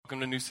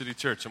Welcome to New City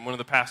Church. I'm one of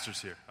the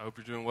pastors here. I hope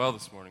you're doing well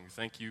this morning.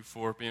 Thank you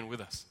for being with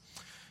us.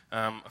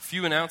 A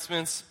few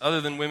announcements. Other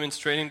than Women's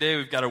Training Day,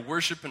 we've got a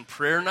worship and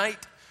prayer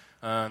night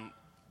on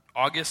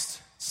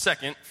August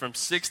 2nd from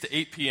 6 to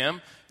 8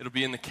 p.m. It'll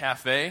be in the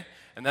cafe,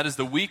 and that is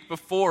the week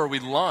before we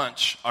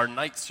launch our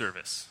night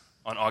service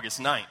on August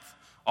 9th,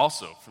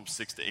 also from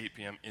 6 to 8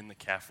 p.m. in the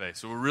cafe.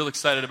 So we're real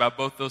excited about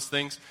both those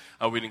things.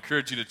 We'd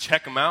encourage you to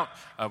check them out.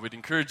 We'd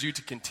encourage you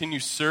to continue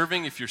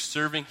serving if you're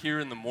serving here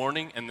in the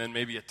morning and then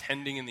maybe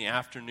attending in the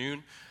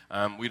afternoon.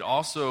 We'd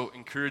also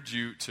encourage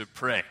you to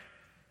pray.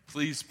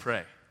 Please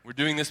pray. We're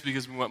doing this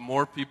because we want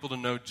more people to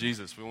know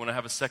Jesus. We want to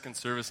have a second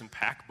service and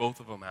pack both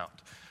of them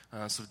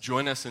out. So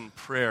join us in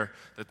prayer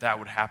that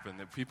would happen,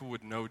 that people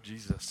would know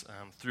Jesus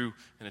through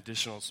an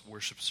additional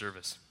worship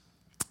service.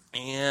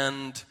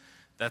 And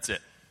that's it.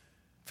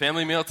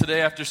 Family meal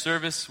today after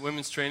service,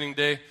 Women's Training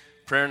Day,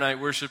 prayer night,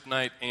 worship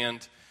night,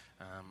 and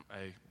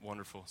a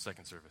wonderful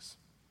second service.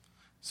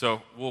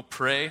 So we'll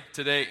pray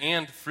today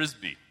and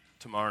Frisbee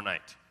tomorrow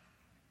night.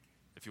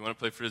 If you want to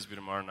play Frisbee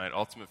tomorrow night,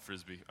 Ultimate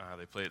Frisbee,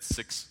 they play at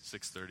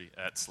 6:30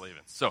 at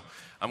Slavens. So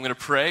I'm going to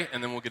pray,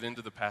 and then we'll get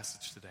into the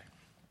passage today.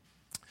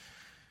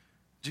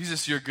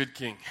 Jesus, you're a good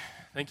King.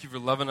 Thank you for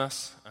loving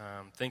us.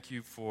 Thank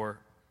you for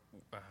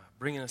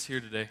bringing us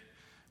here today.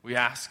 We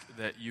ask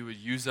that you would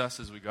use us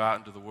as we go out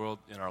into the world,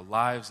 in our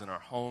lives, in our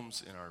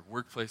homes, in our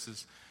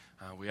workplaces.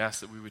 We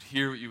ask that we would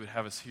hear what you would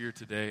have us hear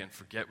today and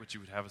forget what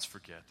you would have us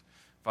forget.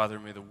 Father,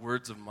 may the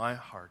words of my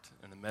heart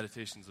and the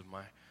meditations of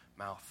my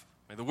mouth,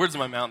 may the words of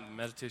my mouth and the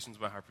meditations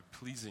of my heart be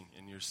pleasing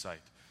in your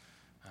sight.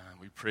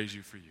 We praise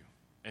you for you.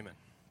 Amen.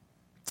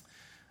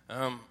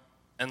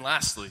 And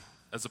lastly,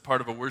 as a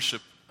part of a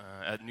worship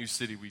at New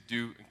City, we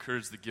do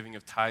encourage the giving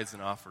of tithes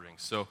and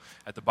offerings. So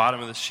at the bottom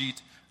of the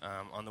sheet,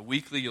 on the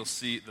weekly, you'll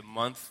see the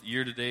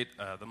year-to-date,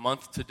 the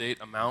month-to-date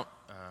amount,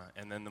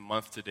 and then the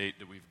month-to-date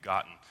that we've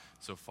gotten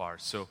so far.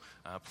 So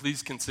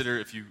please consider,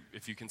 if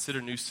you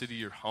consider New City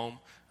your home,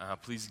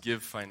 please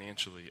give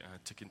financially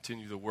to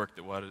continue the work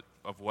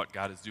of what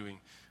God is doing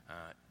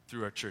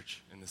through our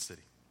church in this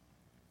city.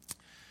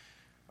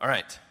 All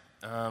right.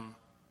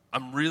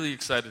 I'm really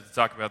excited to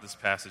talk about this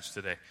passage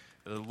today.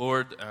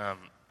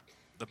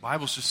 The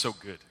Bible's just so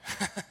good.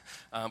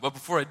 But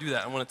before I do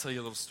that, I want to tell you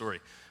a little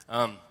story.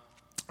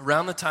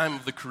 Around the time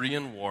of the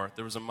Korean War,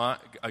 there was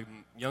a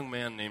young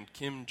man named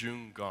Kim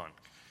Jong-gon.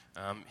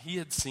 He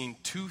had seen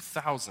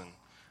 2,000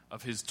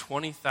 of his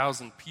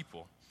 20,000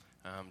 people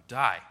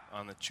die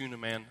on the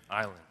Chunaman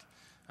Island,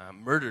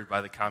 murdered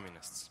by the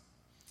communists.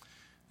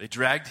 They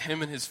dragged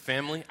him and his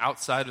family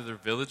outside of their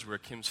village where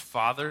Kim's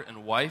father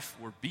and wife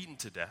were beaten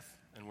to death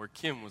and where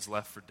Kim was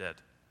left for dead.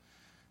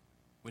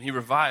 When he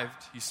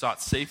revived, he sought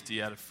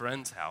safety at a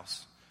friend's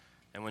house,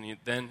 and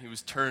he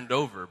was turned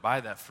over by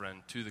that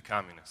friend to the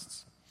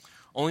communists.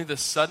 Only the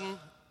sudden,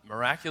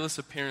 miraculous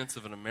appearance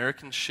of an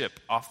American ship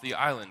off the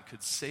island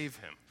could save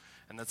him,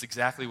 and that's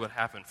exactly what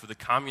happened, for the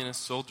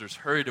communist soldiers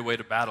hurried away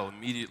to battle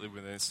immediately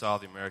when they saw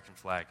the American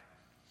flag.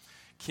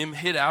 Kim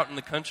hid out in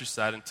the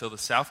countryside until the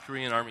South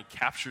Korean army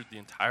captured the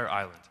entire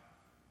island.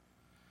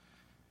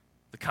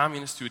 The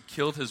communists who had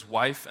killed his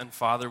wife and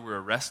father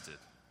were arrested.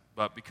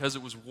 But because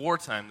it was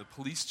wartime, the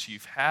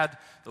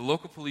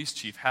local police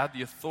chief had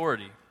the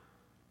authority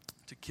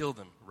to kill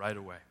them right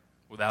away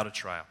without a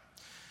trial.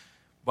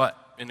 But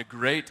in a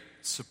great,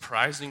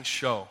 surprising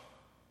show,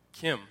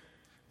 Kim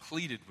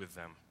pleaded with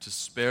them to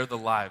spare the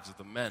lives of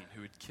the men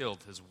who had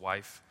killed his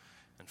wife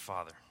and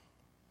father.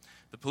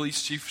 The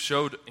police chief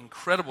showed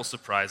incredible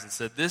surprise and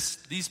said,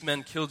 "These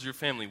men killed your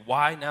family.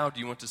 Why now do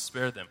you want to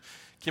spare them?"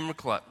 Kim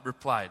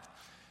replied,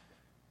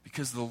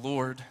 "Because the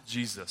Lord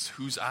Jesus,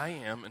 whose I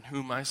am and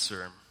whom I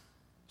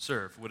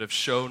serve, would have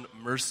shown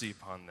mercy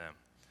upon them.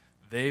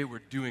 They were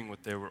doing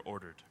what they were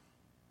ordered."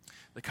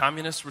 The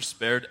communists were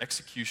spared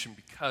execution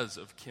because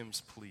of Kim's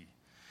plea.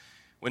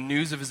 When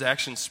news of his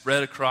actions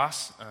spread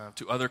across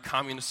to other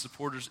communist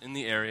supporters in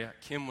the area,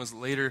 Kim was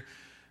later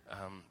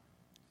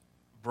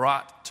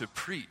brought to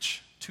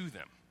preach to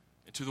them,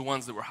 to the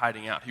ones that were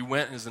hiding out. He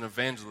went as an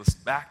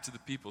evangelist back to the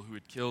people who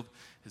had killed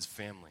his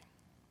family.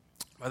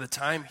 By the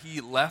time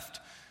he left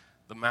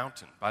the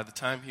mountain, by the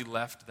time he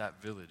left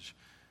that village,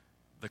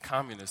 the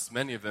communists,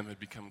 many of them had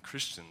become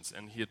Christians,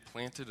 and he had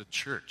planted a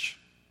church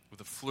with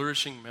a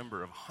flourishing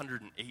member of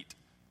 108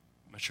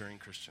 maturing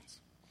Christians.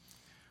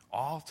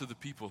 All to the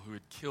people who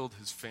had killed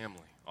his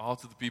family, all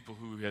to the people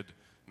who had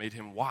made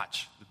him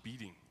watch the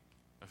beating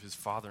of his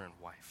father and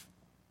wife.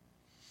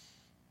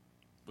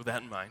 With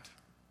that in mind,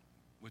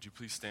 would you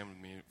please stand with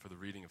me for the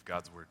reading of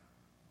God's word?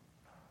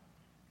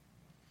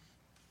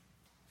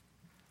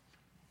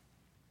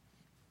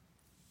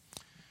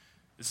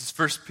 This is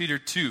 1 Peter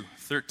 2,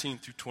 13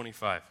 through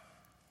 25.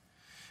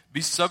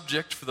 Be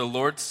subject for the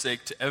Lord's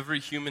sake to every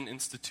human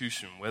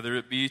institution, whether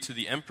it be to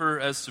the emperor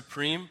as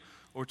supreme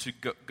or to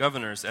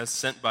governors as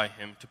sent by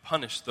him to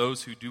punish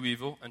those who do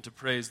evil and to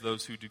praise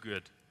those who do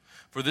good.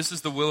 For this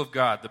is the will of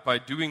God, that by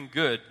doing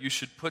good you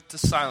should put to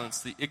silence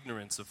the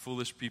ignorance of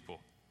foolish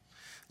people.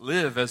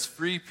 Live as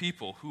free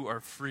people who are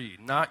free,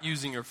 not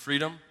using your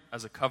freedom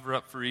as a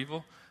cover-up for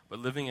evil, but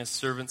living as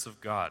servants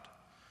of God.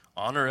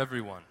 Honor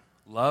everyone,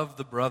 love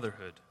the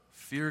brotherhood,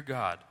 fear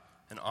God,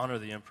 and honor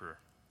the emperor.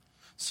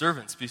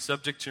 Servants, be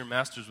subject to your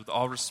masters with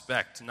all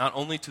respect, not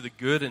only to the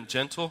good and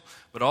gentle,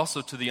 but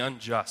also to the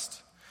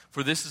unjust.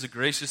 For this is a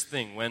gracious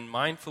thing, when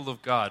mindful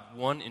of God,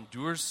 one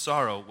endures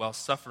sorrow while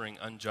suffering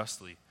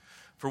unjustly.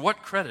 For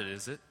what credit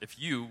is it if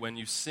you, when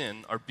you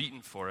sin, are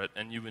beaten for it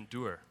and you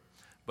endure?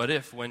 But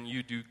if, when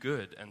you do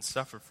good and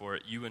suffer for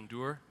it, you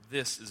endure,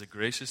 this is a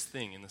gracious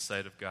thing in the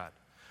sight of God.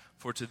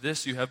 For to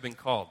this you have been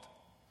called,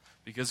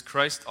 because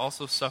Christ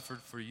also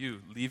suffered for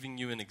you, leaving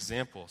you an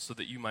example, so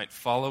that you might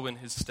follow in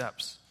his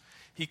steps.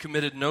 He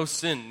committed no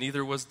sin,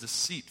 neither was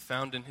deceit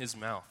found in his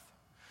mouth.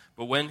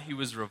 But when he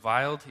was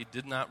reviled, he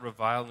did not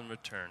revile in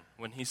return.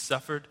 When he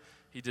suffered,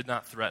 he did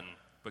not threaten,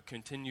 but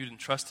continued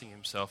entrusting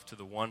himself to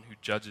the one who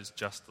judges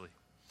justly.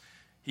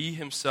 He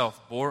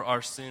himself bore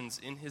our sins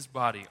in his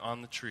body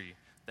on the tree,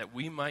 that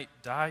we might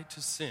die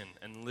to sin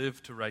and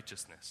live to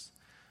righteousness.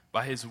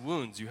 By his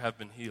wounds you have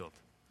been healed.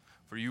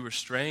 For you were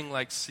straying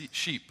like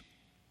sheep,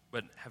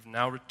 but have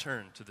now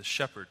returned to the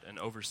shepherd and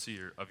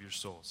overseer of your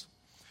souls.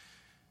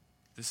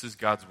 This is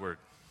God's word.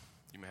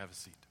 You may have a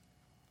seat.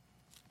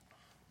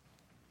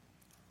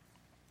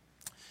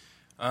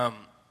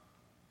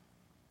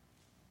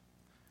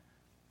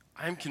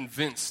 I'm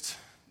convinced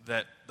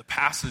that the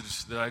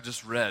passage that I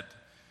just read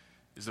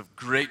is of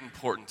great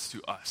importance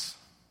to us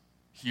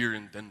here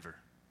in Denver,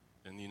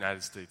 in the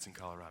United States, in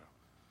Colorado.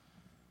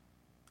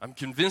 I'm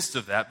convinced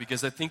of that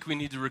because I think we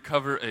need to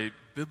recover a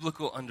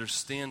biblical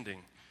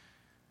understanding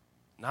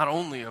not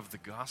only of the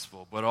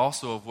gospel, but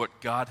also of what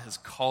God has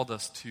called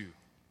us to.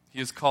 He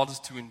has called us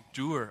to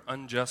endure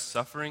unjust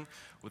suffering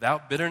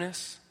without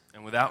bitterness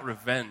and without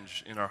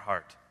revenge in our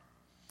heart.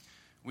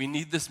 We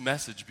need this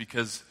message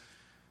because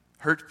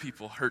hurt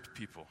people hurt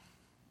people.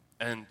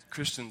 And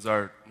Christians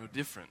are no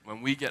different.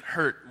 When we get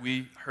hurt,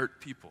 we hurt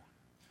people.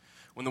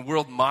 When the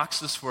world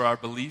mocks us for our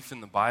belief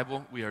in the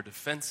Bible, we are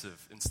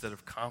defensive instead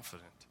of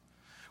confident.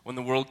 When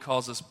the world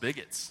calls us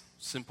bigots,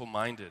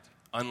 simple-minded,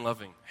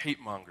 unloving,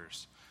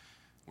 hate-mongers,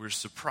 we're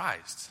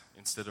surprised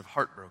instead of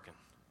heartbroken.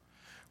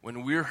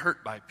 When we're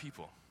hurt by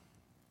people,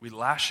 we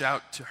lash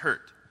out to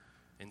hurt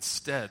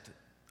instead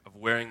of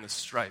wearing the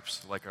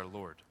stripes like our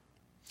Lord.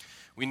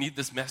 We need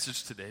this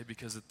message today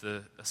because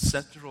a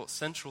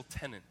central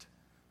tenet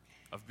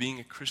of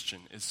being a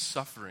Christian is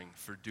suffering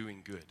for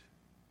doing good.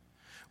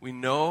 We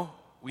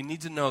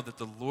need to know that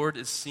the Lord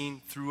is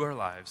seen through our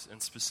lives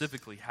and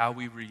specifically how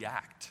we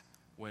react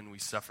when we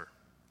suffer.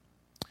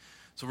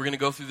 So we're going to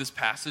go through this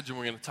passage and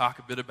we're going to talk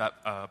a bit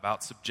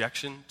about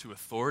subjection to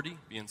authority,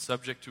 being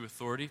subject to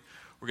authority.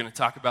 We're going to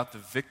talk about the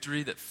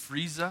victory that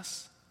frees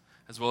us,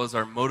 as well as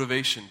our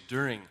motivation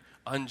during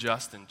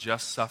unjust and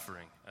just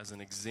suffering as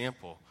an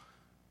example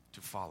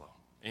to follow,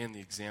 and the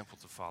example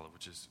to follow,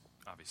 which is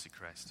obviously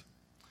Christ.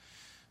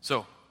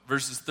 So,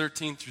 verses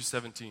 13 through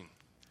 17.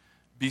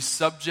 Be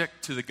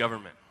subject to the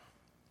government.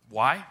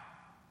 Why?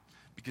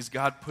 Because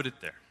God put it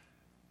there.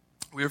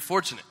 We are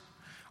fortunate.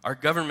 Our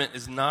government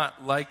is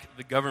not like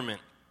the government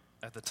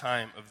at the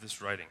time of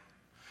this writing.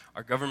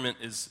 Our government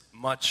is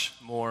much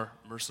more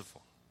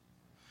merciful.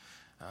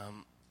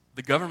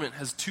 The government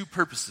has two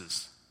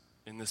purposes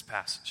in this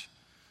passage.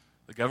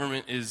 The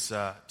government is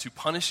to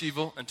punish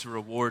evil and to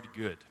reward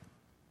good.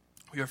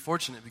 We are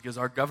fortunate because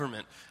our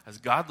government, as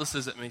godless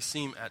as it may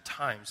seem at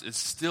times, is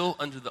still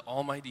under the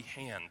almighty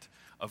hand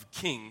of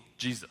King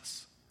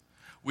Jesus,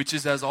 which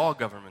is as all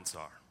governments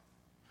are.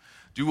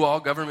 Do all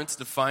governments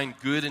define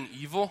good and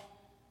evil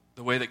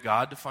the way that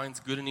God defines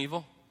good and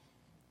evil?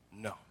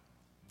 No,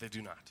 they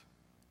do not.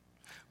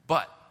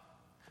 But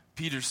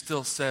Peter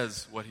still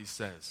says what he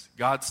says.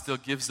 God still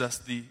gives us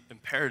the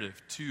imperative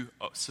to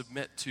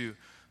submit to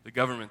the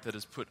government that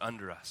is put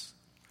under us,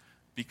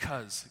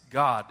 because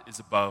God is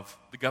above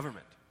the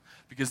government.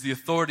 Because the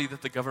authority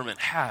that the government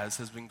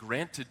has been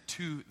granted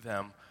to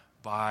them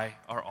by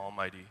our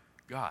almighty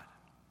God.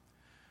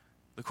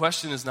 The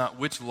question is not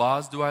which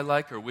laws do I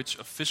like or which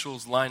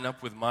officials line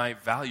up with my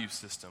value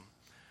system,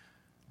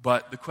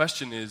 but the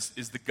question is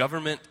the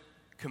government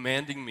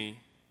commanding me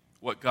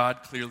what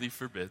God clearly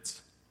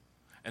forbids?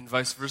 And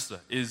vice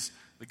versa, is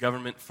the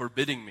government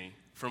forbidding me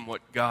from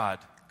what God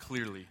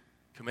clearly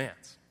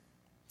commands?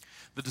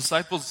 The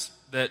disciples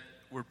that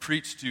were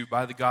preached to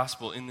by the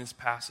gospel in this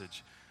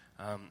passage,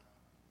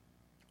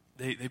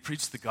 they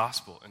preached the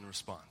gospel in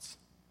response.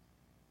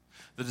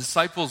 The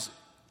disciples,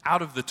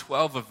 out of the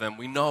 12 of them,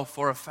 we know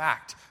for a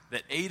fact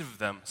that 8 of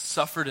them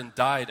suffered and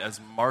died as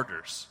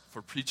martyrs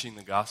for preaching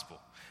the gospel.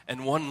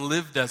 And one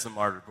lived as a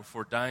martyr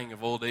before dying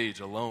of old age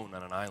alone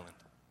on an island.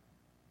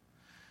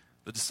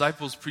 The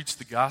disciples preached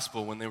the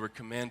gospel when they were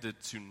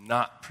commanded to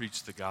not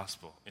preach the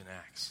gospel in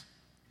Acts.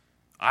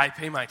 I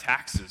pay my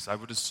taxes. I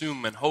would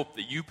assume and hope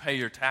that you pay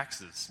your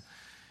taxes,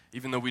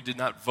 even though we did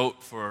not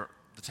vote for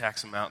the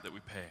tax amount that we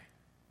pay.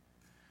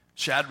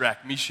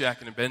 Shadrach, Meshach,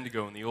 and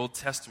Abednego in the Old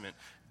Testament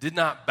did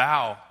not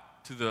bow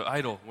to the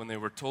idol when they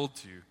were told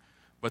to,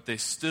 but they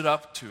stood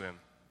up to him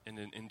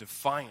in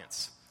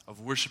defiance of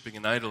worshiping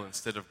an idol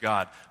instead of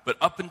God. But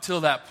up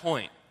until that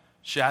point,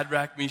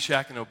 Shadrach,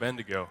 Meshach, and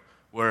Abednego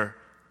were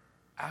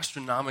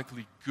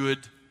astronomically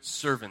good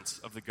servants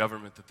of the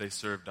government that they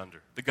served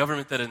under, the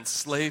government that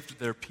enslaved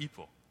their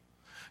people.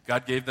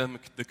 God gave them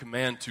the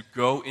command to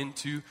go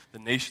into the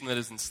nation that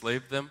has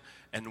enslaved them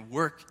and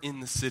work in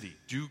the city,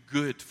 do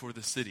good for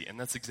the city, and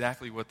that's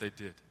exactly what they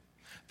did.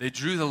 They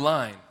drew the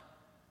line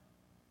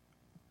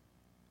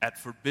at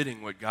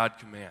forbidding what God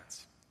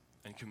commands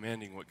and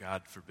commanding what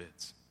God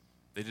forbids.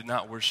 They did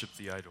not worship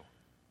the idol.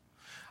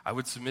 I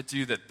would submit to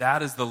you that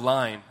that is the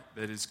line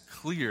that is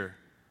clear.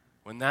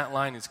 When that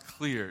line is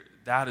clear,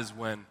 that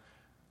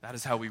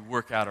is how we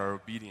work out our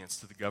obedience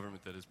to the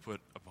government that is put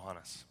upon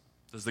us.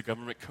 Does the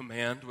government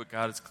command what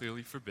God has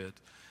clearly forbid?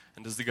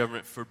 And does the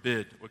government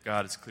forbid what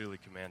God has clearly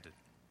commanded?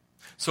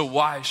 So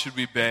why should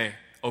we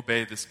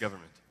obey this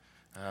government?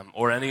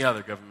 Or any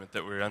other government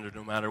that we're under,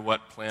 no matter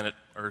what planet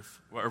Earth,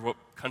 or what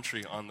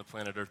country on the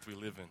planet Earth we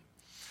live in.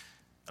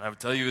 And I would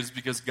tell you it's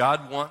because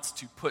God wants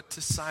to put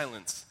to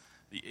silence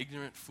the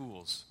ignorant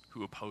fools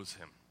who oppose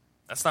him.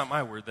 That's not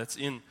my word, that's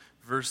in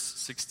verse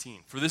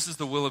 16. For this is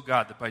the will of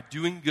God, that by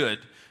doing good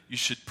you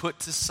should put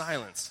to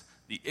silence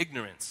the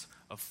ignorance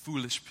of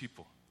foolish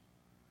people.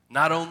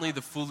 Not only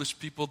the foolish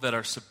people that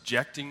are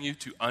subjecting you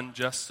to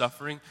unjust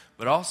suffering,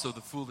 but also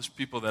the foolish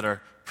people that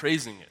are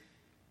praising it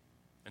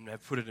and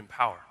have put it in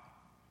power.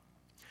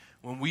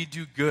 When we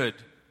do good,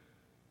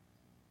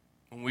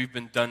 when we've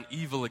been done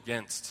evil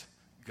against,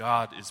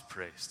 God is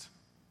praised.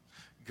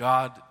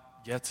 God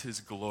gets his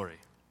glory.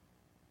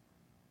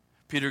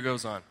 Peter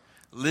goes on,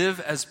 live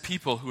as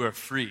people who are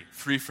free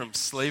from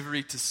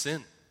slavery to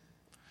sin,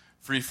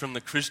 free from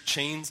the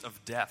chains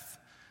of death,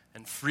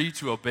 and free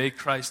to obey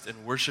Christ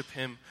and worship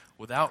him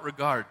without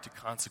regard to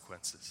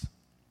consequences.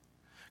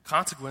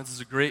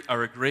 Consequences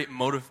are a great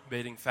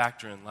motivating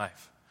factor in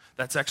life.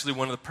 That's actually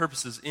one of the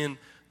purposes in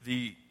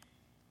the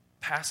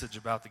passage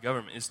about the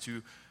government, is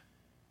to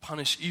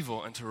punish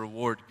evil and to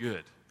reward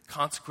good.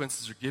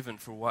 Consequences are given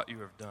for what you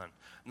have done.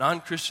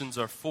 Non-Christians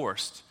are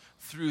forced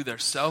through their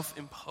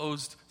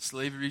self-imposed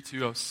slavery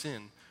to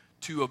sin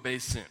to obey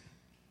sin.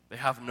 They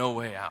have no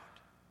way out.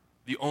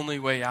 The only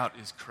way out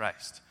is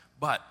Christ.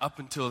 But up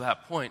until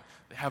that point,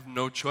 they have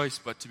no choice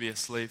but to be a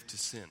slave to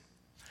sin.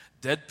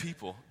 Dead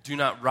people do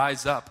not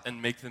rise up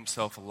and make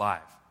themselves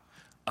alive.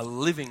 A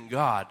living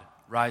God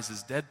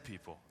rises dead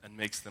people and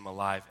makes them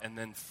alive and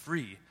then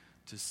free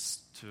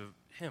to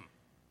him.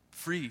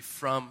 Free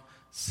from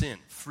sin.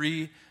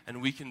 Free,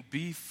 and we can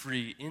be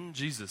free in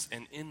Jesus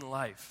and in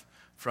life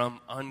from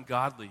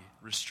ungodly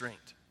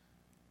restraint.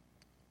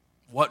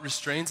 What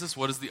restrains us?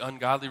 What is the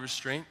ungodly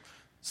restraint?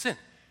 Sin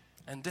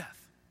and death.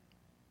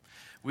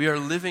 We are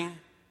living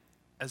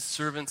as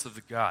servants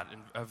of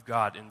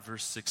God in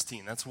verse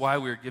 16. That's why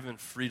we are given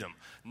freedom.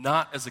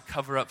 Not as a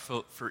cover-up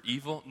for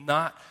evil,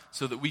 not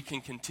so that we can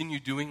continue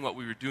doing what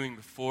we were doing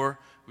before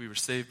we were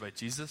saved by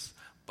Jesus,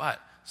 but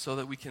so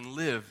that we can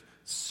live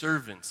as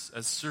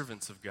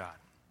servants of God.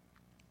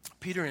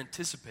 Peter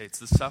anticipates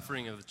the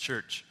suffering of the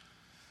church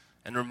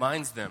and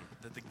reminds them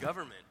that the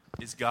government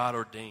is God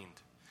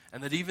ordained,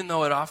 and that even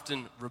though it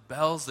often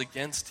rebels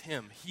against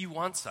him, he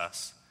wants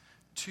us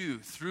to,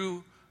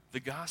 through the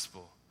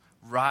gospel,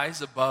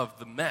 rise above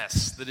the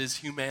mess that is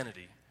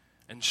humanity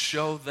and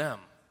show them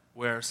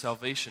where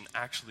salvation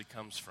actually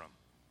comes from,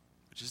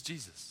 which is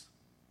Jesus.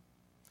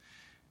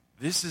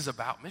 This is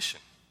about mission.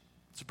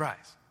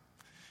 Surprise.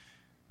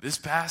 This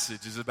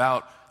passage is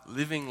about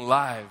living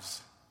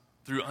lives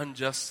through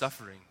unjust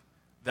suffering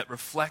that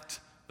reflect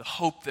the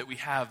hope that we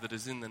have that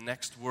is in the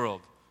next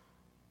world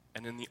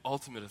and in the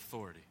ultimate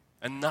authority,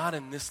 and not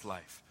in this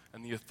life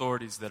and the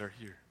authorities that are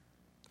here.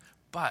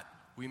 But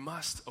we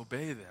must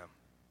obey them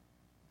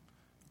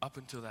up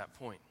until that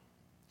point.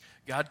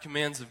 God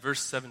commands in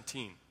verse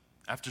 17,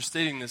 after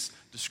stating this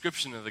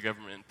description of the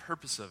government and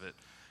purpose of it,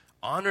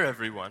 honor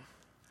everyone,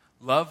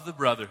 love the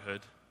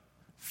brotherhood,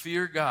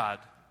 fear God,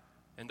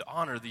 and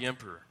honor the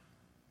emperor.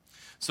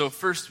 So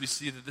first we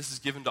see that this is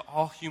given to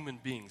all human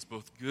beings,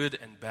 both good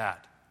and bad.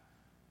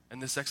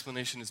 And this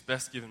explanation is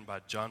best given by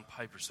John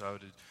Piper, so I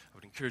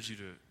would encourage you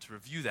to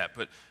review that.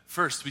 But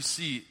first, we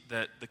see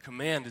that the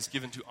command is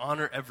given to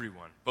honor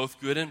everyone, both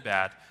good and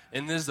bad,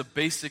 and there's a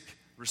basic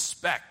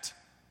respect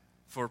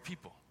for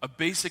people, a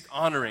basic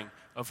honoring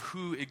of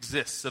who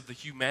exists, of the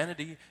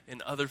humanity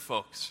in other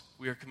folks.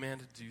 We are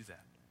commanded to do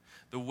that.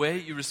 The way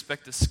you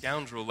respect a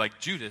scoundrel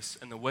like Judas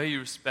and the way you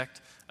respect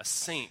a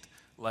saint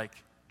like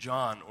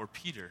John or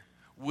Peter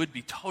would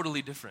be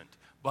totally different,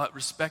 but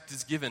respect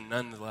is given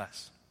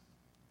nonetheless.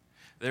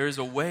 There is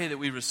a way that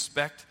we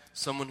respect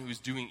someone who is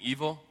doing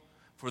evil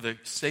for the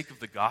sake of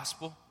the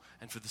gospel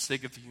and for the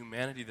sake of the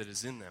humanity that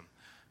is in them.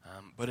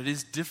 But it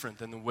is different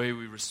than the way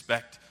we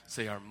respect,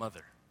 say, our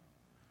mother.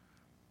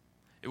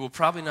 It will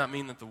probably not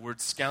mean that the word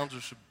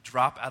scoundrel should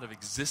drop out of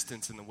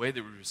existence in the way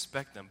that we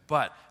respect them,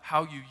 but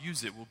how you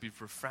use it will be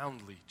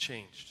profoundly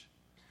changed.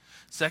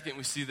 Second,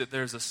 we see that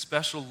there's a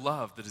special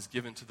love that is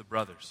given to the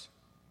brothers.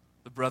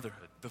 The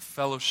brotherhood, the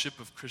fellowship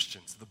of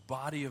Christians, the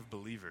body of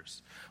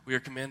believers. We are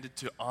commanded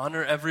to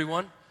honor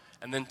everyone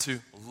and then to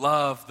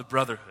love the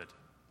brotherhood.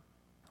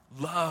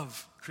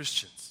 love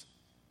Christians.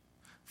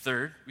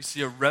 Third, we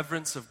see a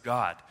reverence of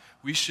God.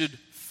 We should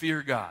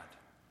fear God,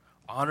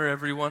 honor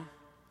everyone,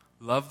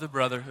 love the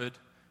brotherhood,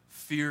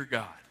 fear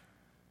God.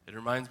 It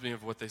reminds me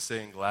of what they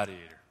say in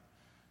Gladiator.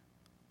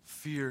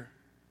 Fear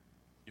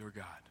your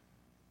God.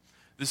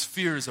 This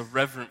fear is a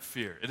reverent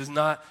fear. It is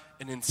not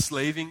an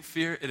enslaving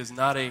fear. It is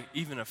not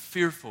even a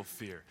fearful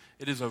fear.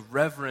 It is a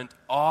reverent,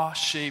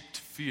 awe-shaped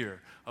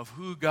fear of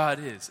who God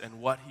is and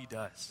what he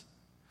does.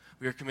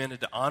 We are commanded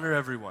to honor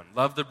everyone,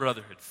 love the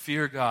brotherhood,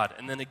 fear God.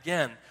 And then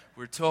again,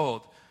 we're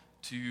told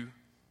to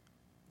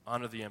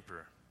honor the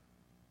emperor.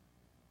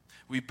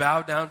 We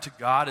bow down to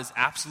God as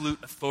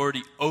absolute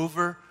authority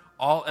over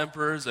all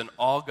emperors and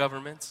all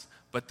governments,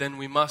 but then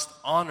we must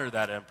honor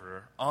that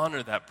emperor,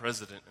 honor that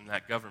president and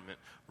that government,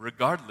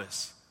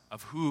 regardless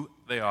of who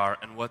they are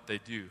and what they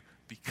do,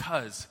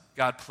 because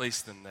God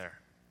placed them there.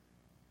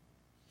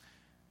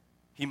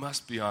 He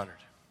must be honored.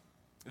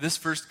 This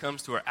first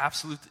comes to our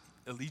absolute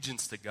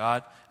allegiance to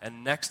God,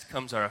 and next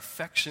comes our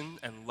affection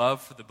and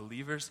love for the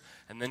believers,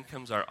 and then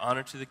comes our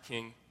honor to the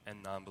king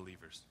and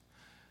non-believers.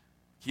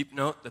 Keep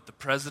note that the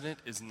president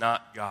is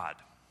not God.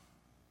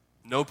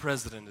 No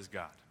president is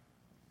God.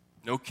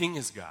 No king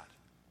is God.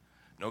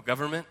 No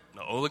government,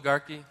 no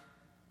oligarchy,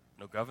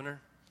 no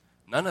governor.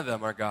 None of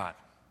them are God.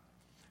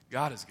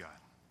 God is God.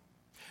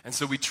 And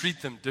so we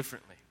treat them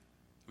differently.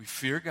 We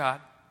fear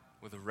God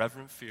with a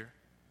reverent fear,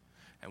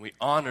 and we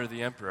honor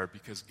the emperor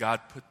because God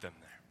put them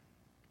there.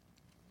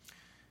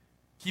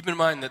 Keep in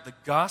mind that the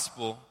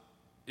gospel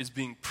is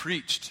being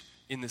preached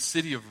in the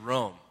city of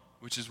Rome,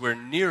 which is where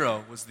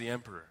Nero was the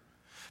emperor.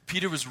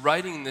 Peter was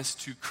writing this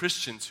to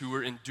Christians who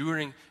were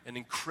enduring an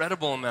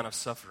incredible amount of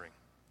suffering.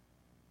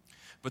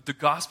 But the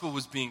gospel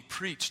was being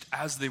preached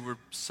as they were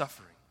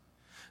suffering.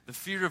 The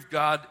fear of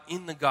God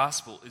in the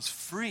gospel is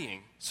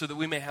freeing so that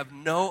we may have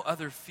no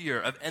other fear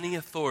of any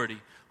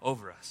authority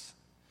over us.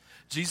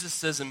 Jesus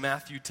says in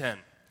Matthew 10,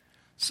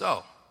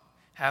 "So,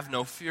 have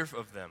no fear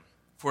of them,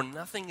 for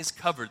nothing is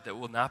covered that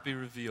will not be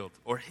revealed,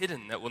 or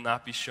hidden that will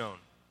not be shown.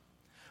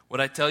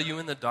 What I tell you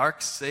in the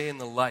dark, say in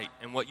the light,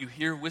 and what you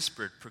hear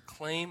whispered,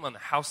 proclaim on the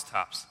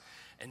housetops.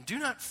 And do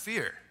not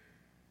fear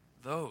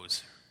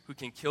those who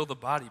can kill the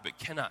body but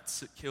cannot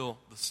kill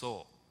the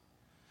soul.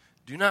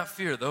 Do not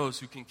fear those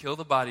who can kill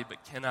the body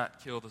but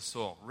cannot kill the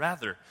soul.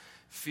 Rather,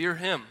 fear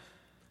him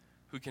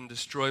who can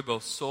destroy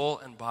both soul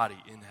and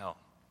body in hell."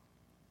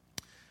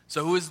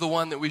 So who is the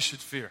one that we should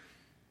fear?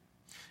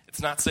 It's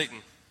not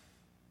Satan.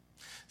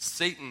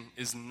 Satan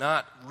is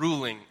not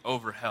ruling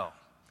over hell.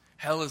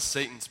 Hell is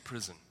Satan's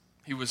prison.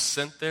 He was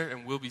sent there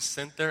and will be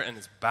sent there and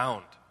is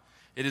bound.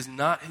 It is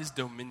not his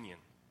dominion.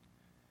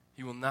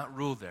 He will not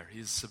rule there. He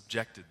is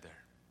subjected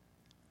there.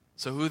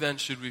 So who then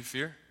should we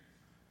fear?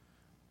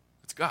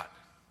 It's God.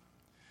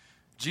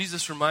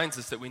 Jesus reminds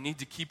us that we need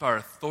to keep our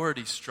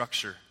authority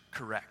structure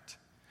correct.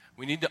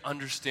 We need to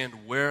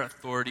understand where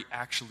authority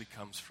actually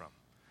comes from.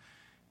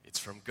 It's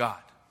from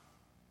God.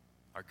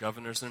 Our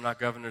governors are not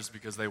governors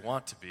because they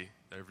want to be.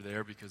 They're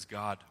there because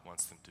God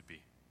wants them to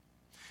be.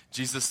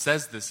 Jesus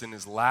says this in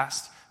his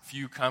last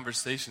few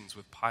conversations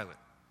with Pilate.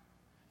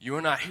 You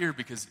are not here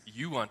because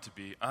you want to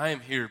be. I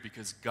am here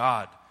because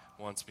God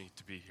wants me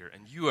to be here.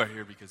 And you are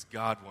here because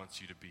God wants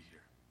you to be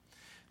here.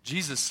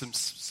 Jesus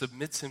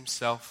submits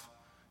himself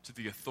to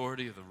the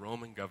authority of the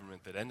Roman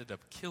government that ended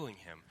up killing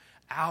him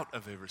out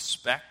of a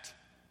respect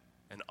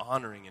and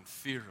honoring and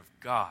fear of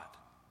God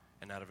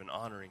and out of an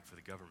honoring for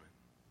the government.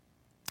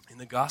 In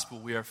the gospel,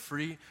 we are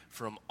free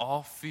from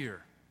all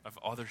fear of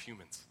other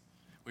humans.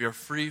 We are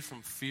free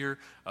from fear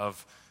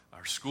of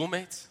our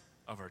schoolmates,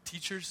 of our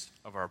teachers,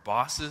 of our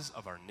bosses,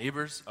 of our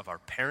neighbors, of our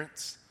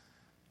parents,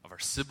 of our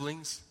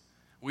siblings.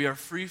 We are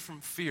free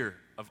from fear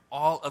of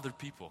all other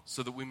people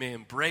so that we may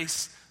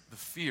embrace the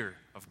fear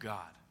of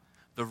God,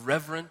 the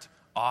reverent,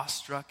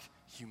 awestruck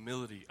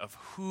humility of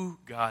who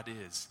God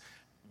is,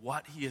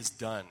 what he has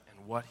done,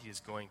 and what he is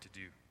going to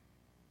do.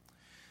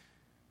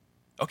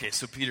 Okay,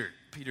 so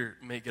Peter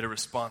may get a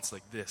response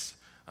like this.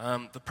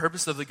 The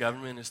purpose of the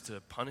government is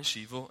to punish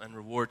evil and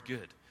reward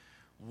good.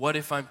 What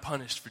if I'm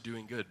punished for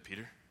doing good,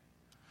 Peter?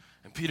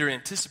 And Peter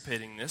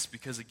anticipating this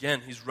because,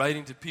 again, he's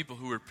writing to people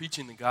who were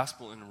preaching the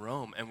gospel in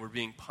Rome and were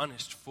being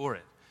punished for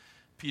it.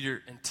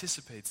 Peter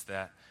anticipates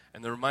that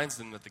and then reminds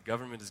them that the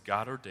government is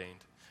God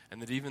ordained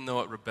and that even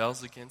though it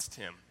rebels against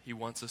him, he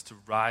wants us to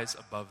rise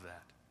above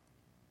that.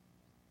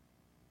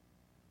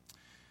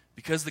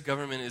 Because the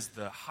government is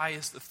the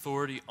highest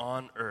authority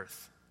on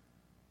earth,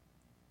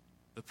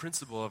 the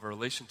principle of our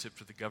relationship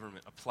to the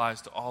government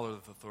applies to all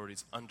of the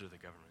authorities under the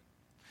government.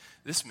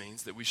 This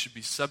means that we should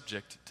be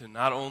subject to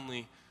not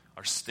only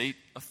our state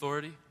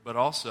authority, but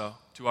also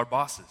to our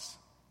bosses,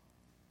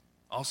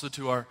 also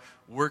to our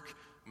work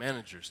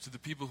managers, to the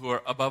people who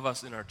are above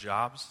us in our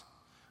jobs,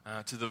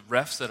 to the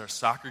refs at our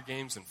soccer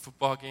games and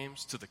football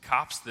games, to the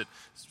cops that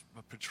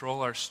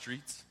patrol our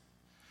streets.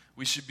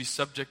 We should be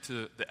subject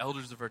to the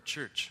elders of our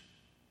church.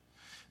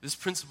 This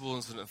principle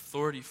is an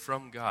authority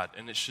from God,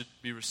 and it should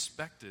be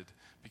respected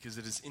because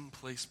it is in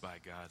place by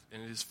God,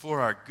 and it is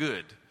for our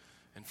good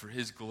and for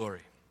his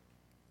glory.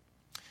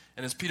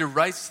 And as Peter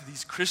writes to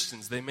these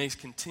Christians, they may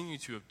continue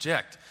to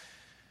object.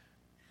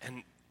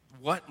 And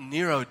what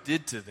Nero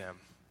did to them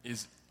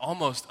is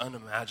almost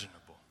unimaginable.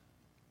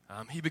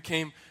 He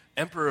became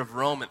emperor of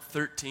Rome at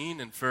 13,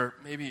 and for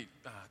maybe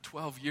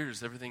 12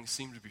 years, everything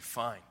seemed to be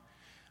fine.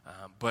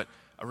 But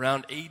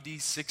around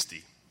AD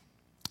 60,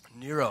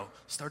 Nero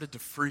started to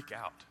freak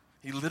out.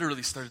 He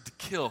literally started to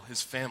kill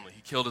his family.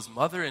 He killed his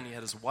mother, and he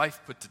had his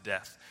wife put to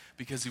death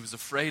because he was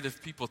afraid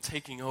of people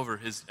taking over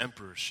his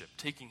emperorship,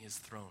 taking his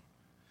throne.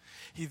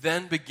 He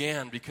then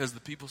began, because the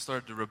people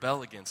started to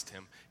rebel against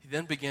him, he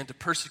then began to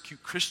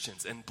persecute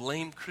Christians and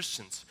blame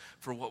Christians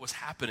for what was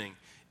happening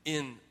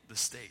in the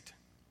state.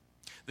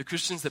 The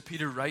Christians that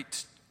Peter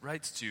writes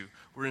to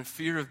were in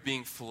fear of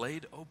being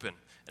filleted open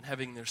and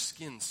having their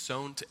skin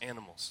sewn to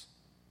animals.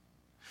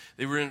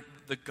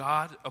 The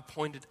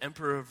God-appointed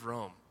emperor of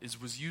Rome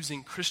was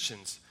using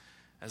Christians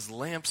as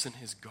lamps in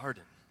his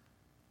garden.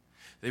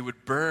 They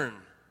would burn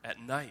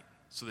at night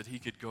so that he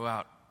could go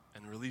out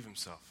and relieve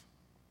himself.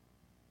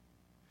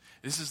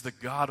 This is the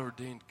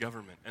God-ordained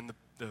government and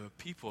the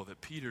people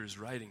that Peter is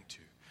writing to.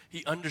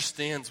 He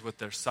understands what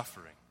they're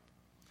suffering,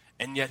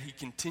 and yet he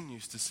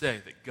continues to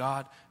say that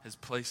God has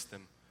placed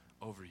them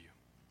over you.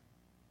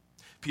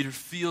 Peter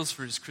feels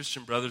for his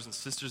Christian brothers and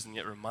sisters and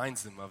yet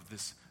reminds them of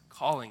this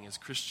calling as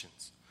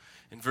Christians.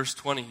 In verse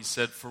 20, he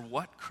said, "For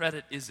what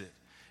credit is it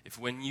if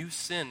when you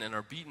sin and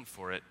are beaten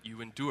for it, you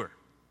endure?"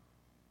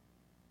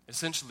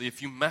 Essentially,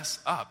 if you mess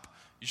up,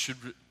 you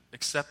should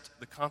accept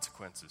the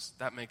consequences.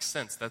 That makes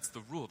sense. That's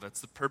the rule.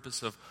 That's the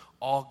purpose of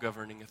all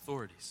governing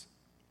authorities.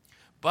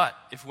 But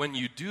if when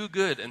you do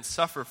good and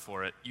suffer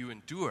for it, you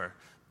endure,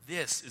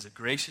 this is a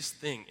gracious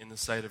thing in the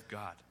sight of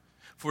God.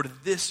 For to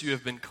this you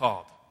have been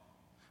called,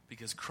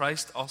 because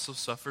Christ also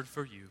suffered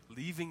for you,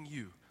 leaving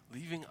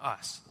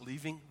us,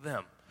 leaving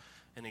them,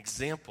 an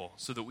example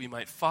so that we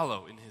might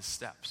follow in his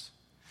steps.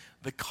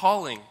 The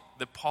calling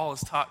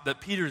that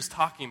Peter is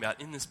talking about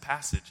in this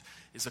passage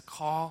is a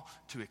call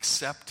to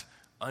accept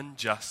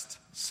unjust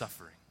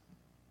suffering.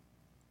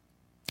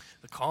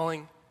 The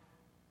calling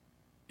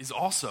is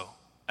also,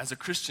 as a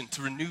Christian,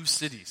 to renew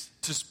cities,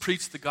 to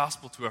preach the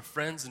gospel to our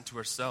friends and to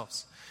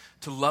ourselves,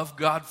 to love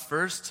God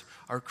first,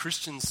 our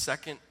Christians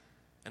second,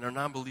 and our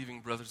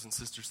non-believing brothers and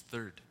sisters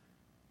third.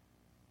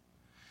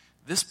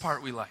 This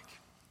part we like.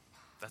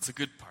 That's a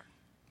good part.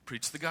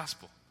 Preach the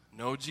gospel.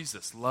 Know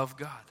Jesus. Love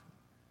God.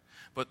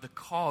 But the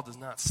call does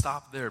not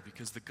stop there,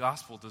 because the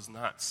gospel does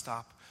not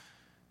stop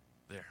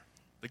there.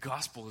 The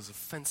gospel is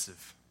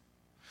offensive.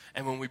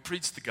 And when we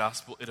preach the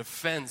gospel, it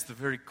offends the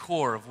very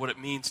core of what it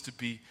means to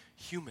be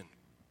human.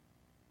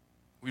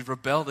 We've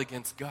rebelled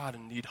against God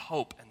and need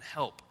hope and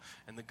help.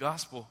 And the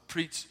gospel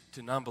preached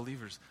to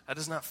non-believers, that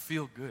does not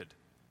feel good.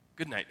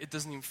 Good night. It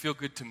doesn't even feel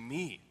good to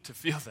me to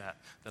feel that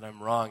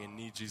I'm wrong and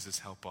need Jesus'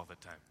 help all the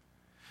time.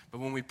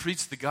 But when we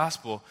preach the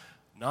gospel,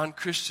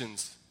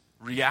 non-Christians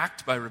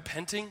react by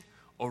repenting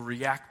or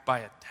react by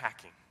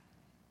attacking.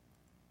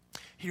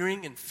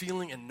 Hearing and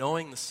feeling and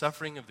knowing the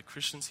suffering of the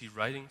Christians he's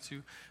writing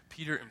to,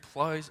 Peter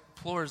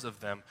implores of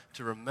them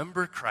to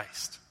remember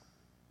Christ.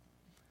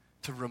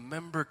 To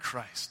remember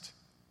Christ,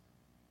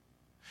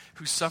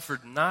 who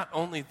suffered not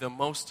only the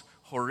most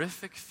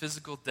horrific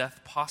physical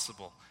death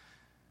possible,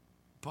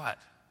 but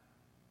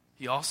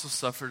he also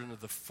suffered under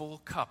the full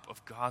cup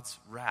of God's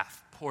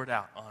wrath poured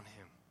out on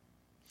him.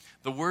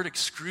 The word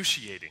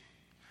excruciating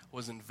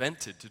was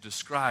invented to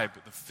describe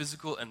the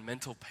physical and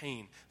mental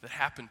pain that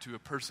happened to a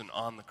person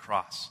on the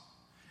cross.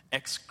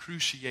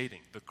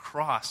 Excruciating, the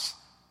cross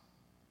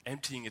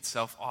emptying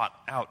itself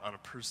out on a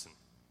person.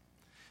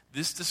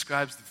 This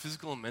describes the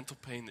physical and mental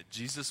pain that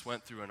Jesus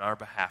went through on our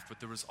behalf, but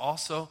there was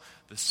also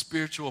the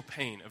spiritual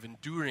pain of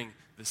enduring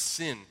the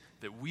sin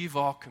that we've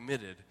all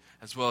committed,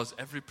 as well as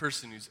every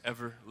person who's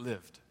ever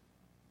lived.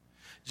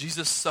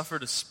 Jesus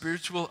suffered a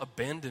spiritual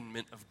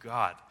abandonment of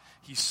God.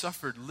 He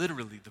suffered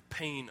literally the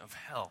pain of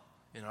hell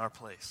in our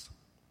place.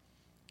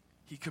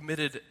 He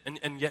committed,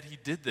 and yet he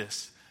did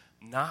this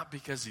not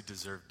because he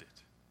deserved it.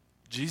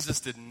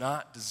 Jesus did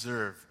not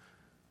deserve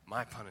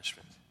my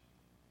punishment.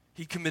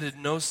 He committed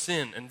no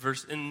sin,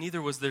 and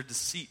neither was there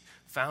deceit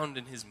found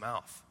in his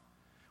mouth.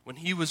 When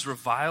he was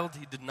reviled,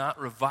 he did not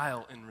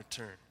revile in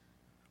return.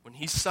 When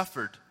he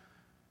suffered,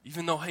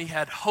 even though he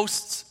had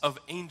hosts of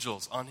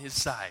angels on his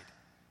side,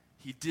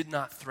 he did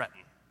not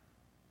threaten,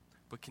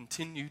 but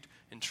continued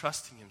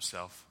entrusting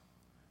himself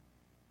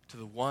to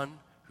the one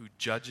who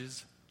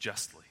judges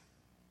justly.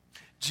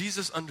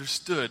 Jesus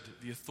understood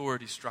the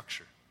authority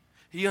structure.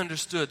 He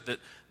understood that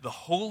the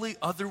holy,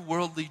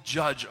 otherworldly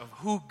judge of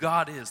who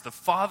God is, the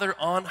Father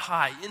on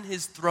high in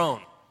his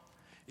throne,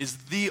 is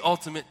the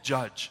ultimate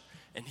judge,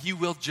 and he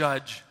will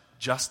judge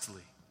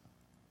justly.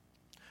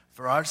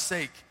 For our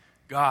sake,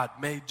 God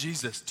made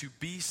Jesus to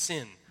be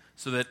sin,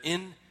 so that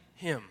in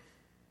him,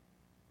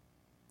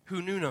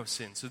 who knew no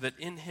sin, so that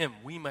in him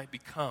we might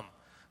become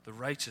the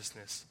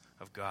righteousness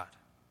of God.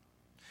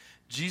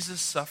 Jesus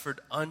suffered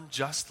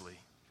unjustly,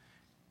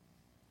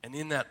 and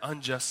in that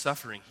unjust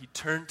suffering, he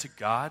turned to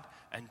God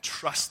and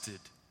trusted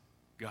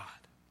God.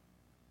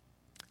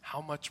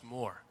 How much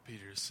more,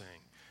 Peter is saying.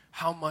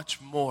 How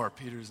much more,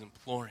 Peter is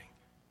imploring,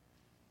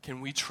 can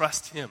we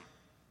trust him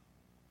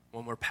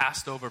when we're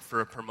passed over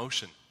for a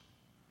promotion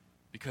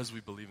because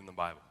we believe in the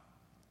Bible?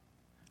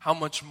 How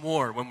much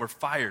more when we're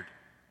fired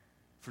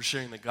for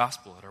sharing the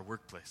gospel at our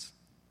workplace?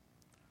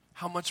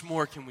 How much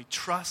more can we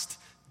trust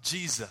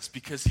Jesus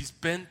because he's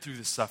been through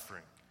the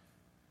suffering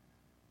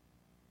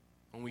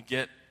when we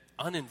get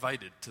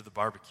uninvited to the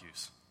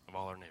barbecues of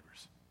all our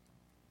neighbors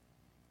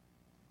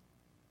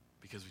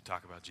because we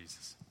talk about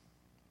Jesus?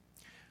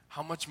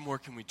 How much more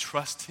can we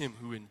trust him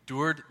who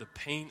endured the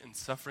pain and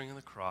suffering of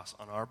the cross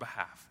on our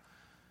behalf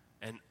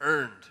and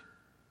earned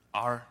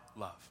our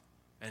love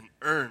and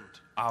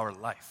earned our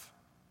life?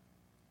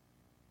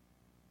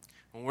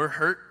 When we're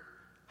hurt,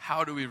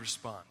 how do we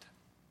respond?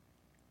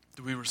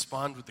 Do we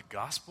respond with the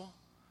gospel?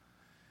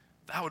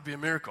 That would be a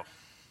miracle.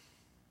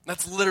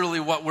 That's literally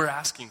what we're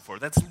asking for.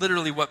 That's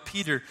literally what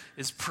Peter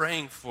is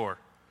praying for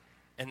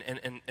and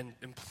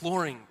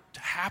imploring to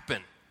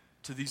happen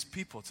to these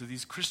people, to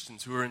these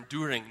Christians who are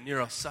enduring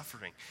Nero's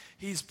suffering.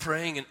 He's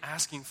praying and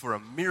asking for a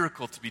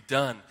miracle to be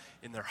done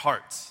in their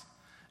hearts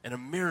and a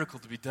miracle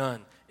to be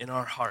done in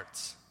our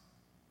hearts.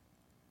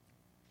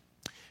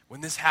 When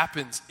this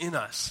happens in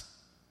us,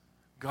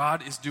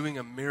 God is doing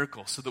a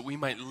miracle so that we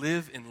might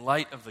live in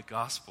light of the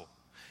gospel.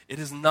 It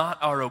is not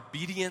our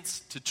obedience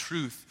to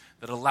truth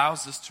that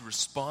allows us to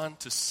respond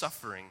to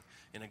suffering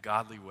in a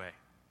godly way.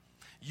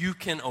 You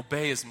can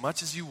obey as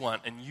much as you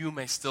want, and you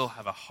may still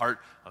have a heart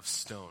of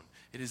stone.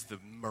 It is the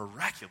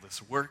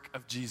miraculous work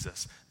of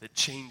Jesus that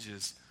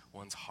changes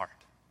one's heart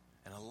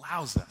and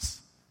allows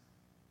us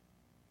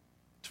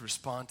to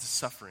respond to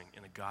suffering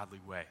in a godly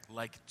way,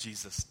 like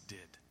Jesus did.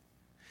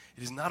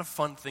 It is not a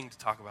fun thing to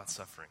talk about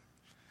suffering,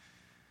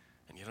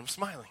 and yet I'm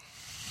smiling.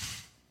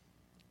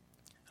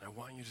 And I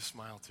want you to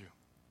smile too.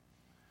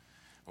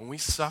 When we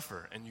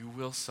suffer, and you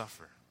will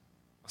suffer,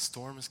 a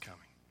storm is coming.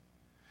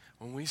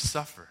 When we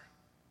suffer,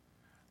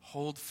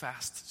 hold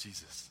fast to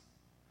Jesus.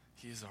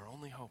 He is our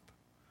only hope.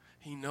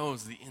 He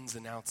knows the ins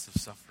and outs of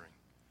suffering.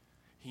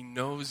 He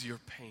knows your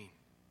pain.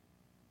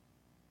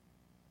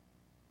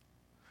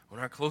 When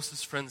our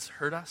closest friends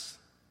hurt us,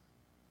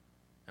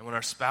 and when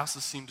our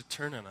spouses seem to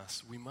turn on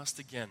us, we must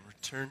again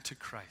return to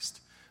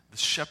Christ, the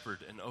shepherd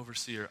and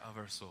overseer of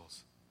our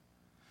souls.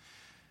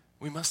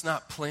 We must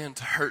not plan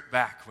to hurt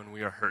back when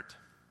we are hurt.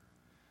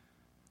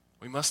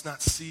 We must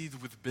not seethe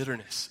with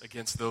bitterness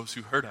against those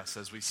who hurt us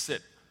as we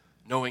sit,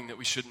 knowing that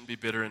we shouldn't be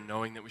bitter and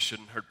knowing that we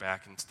shouldn't hurt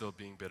back and still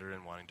being bitter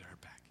and wanting to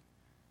hurt back.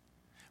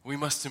 We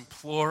must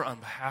implore on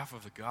behalf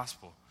of the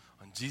gospel,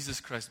 on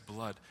Jesus Christ's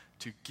blood,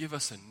 to give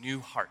us a new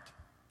heart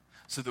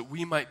so that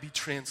we might be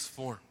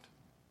transformed.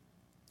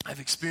 I've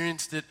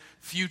experienced it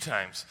few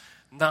times,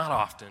 not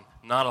often,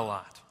 not a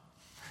lot.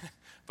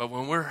 But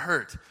when we're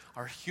hurt,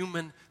 our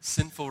human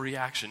sinful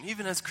reaction,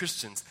 even as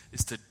Christians,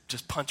 is to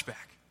just punch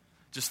back,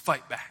 just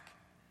fight back.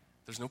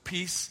 There's no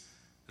peace,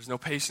 there's no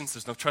patience,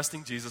 there's no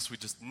trusting Jesus. We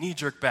just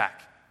knee-jerk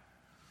back.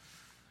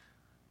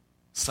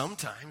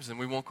 Sometimes, and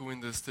we won't go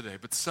into this today,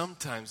 but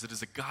sometimes it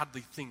is a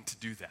godly thing to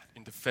do that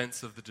in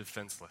defense of the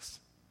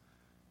defenseless,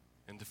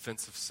 in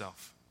defense of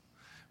self.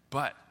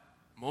 But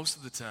most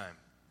of the time,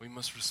 we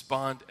must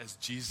respond as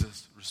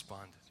Jesus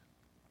responded.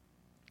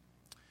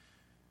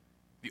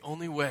 The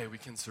only way we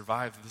can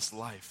survive this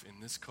life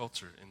in this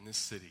culture, in this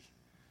city,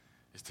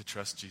 is to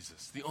trust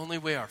Jesus. The only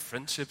way our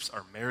friendships,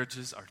 our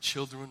marriages, our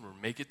children will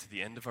make it to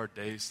the end of our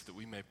days so that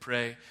we may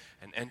pray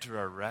and enter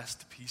our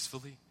rest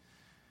peacefully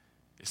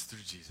is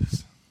through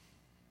Jesus.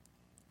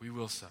 We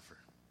will suffer,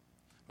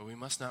 but we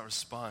must not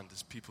respond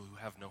as people who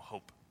have no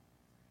hope.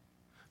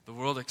 The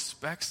world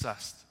expects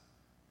us,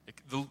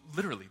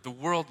 literally, the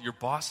world, your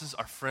bosses,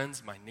 our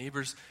friends, my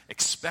neighbors,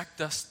 expect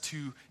us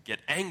to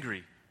get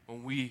angry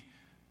when we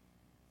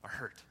are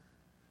hurt.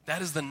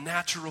 That is the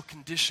natural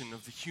condition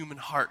of the human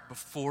heart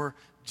before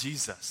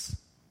Jesus.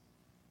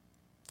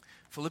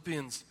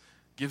 Philippians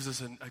gives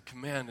us a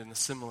command in a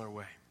similar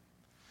way.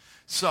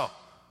 So,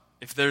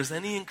 if there is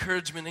any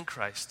encouragement in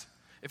Christ,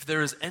 if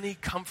there is any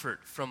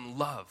comfort from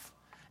love,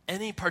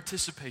 any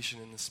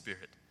participation in the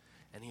Spirit,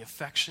 any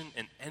affection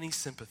and any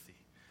sympathy,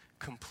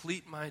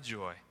 complete my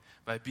joy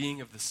by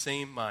being of the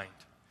same mind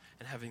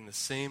and having the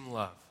same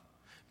love,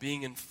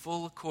 being in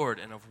full accord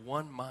and of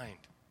one mind.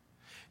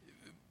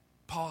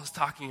 Paul is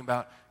talking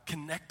about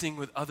connecting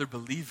with other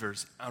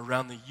believers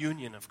around the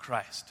union of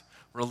Christ.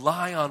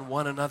 Rely on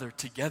one another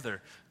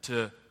together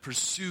to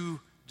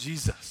pursue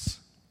Jesus.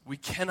 We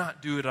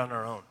cannot do it on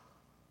our own.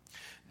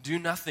 Do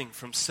nothing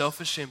from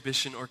selfish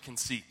ambition or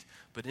conceit,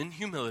 but in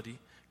humility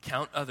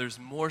count others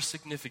more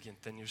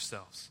significant than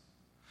yourselves.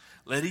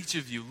 Let each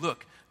of you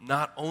look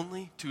not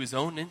only to his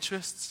own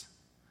interests,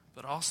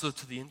 but also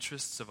to the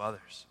interests of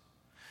others.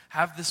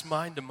 Have this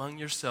mind among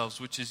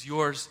yourselves, which is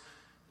yours,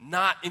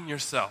 not in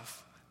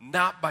yourself,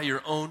 not by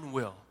your own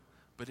will,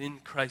 but in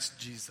Christ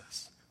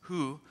Jesus,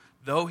 who,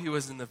 though he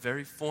was in the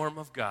very form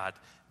of God,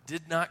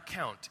 did not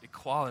count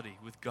equality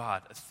with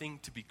God a thing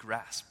to be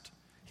grasped.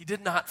 He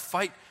did not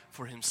fight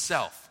for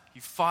himself. He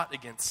fought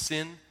against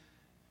sin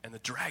and the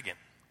dragon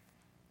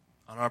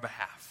on our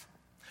behalf.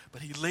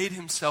 but he laid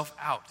himself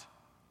out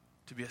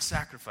to be a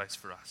sacrifice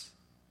for us.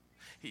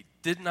 He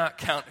did not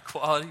count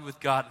equality with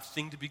God a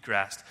thing to be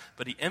grasped,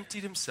 but he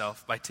emptied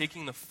himself by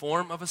taking the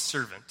form of a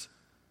servant,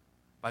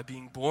 by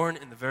being born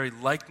in the very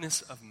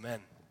likeness of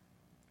men.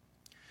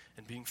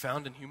 And being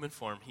found in human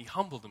form, he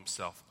humbled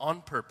himself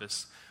on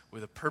purpose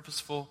with a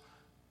purposeful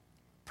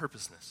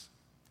purposeness.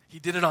 He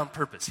did it on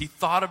purpose. He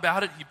thought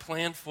about it, he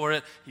planned for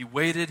it, he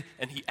waited,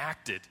 and he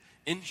acted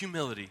in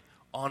humility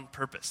on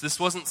purpose. This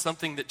wasn't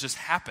something that just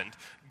happened.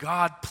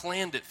 God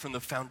planned it from the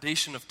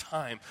foundation of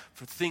time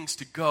for things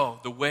to go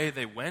the way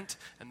they went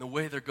and the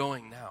way they're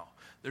going now.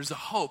 There's a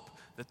hope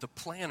that the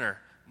planner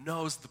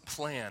knows the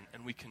plan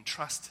and we can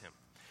trust him.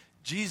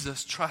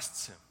 Jesus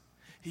trusts him.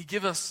 He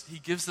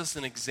gives us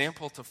an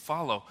example to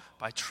follow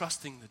by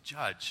trusting the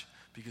judge,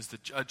 because the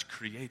judge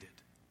created.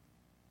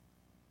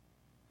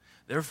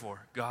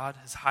 Therefore, God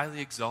has highly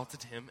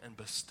exalted him and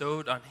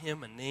bestowed on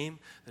him a name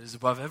that is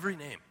above every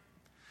name,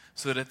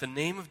 so that at the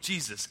name of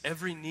Jesus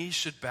every knee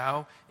should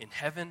bow in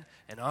heaven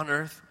and on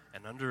earth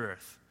and under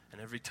earth, and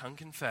every tongue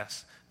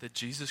confess that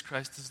Jesus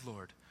Christ is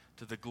Lord,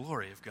 to the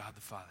glory of God the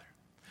Father.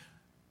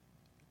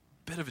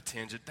 Bit of a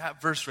tangent. That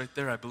verse right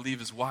there, I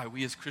believe, is why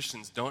we as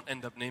Christians don't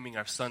end up naming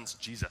our sons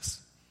Jesus.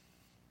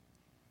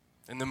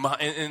 In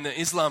the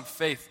Islam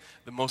faith,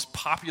 the most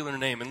popular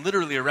name, and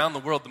literally around the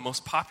world, the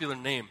most popular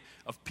name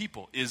of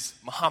people is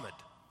Muhammad.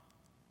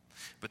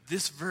 But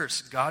this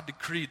verse, God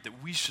decreed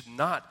that we should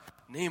not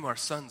name our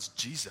sons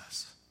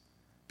Jesus,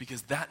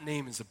 because that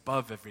name is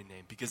above every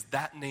name, because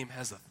that name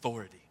has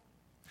authority.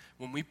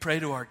 When we pray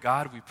to our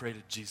God, we pray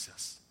to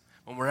Jesus.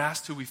 When we're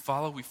asked who we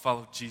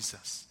follow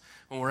Jesus.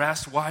 When we're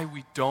asked why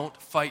we don't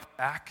fight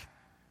back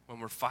when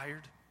we're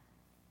fired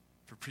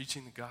for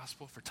preaching the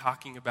gospel, for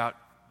talking about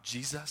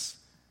Jesus,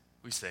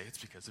 we say it's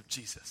because of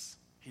Jesus.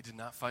 He did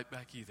not fight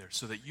back either,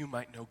 so that you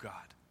might know God.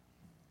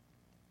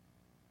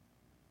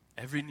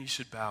 Every knee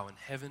should bow in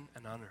heaven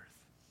and on earth,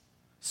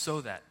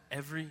 so that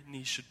every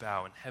knee should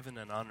bow in heaven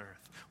and on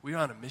earth. We are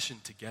on a mission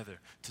together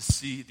to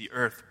see the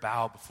earth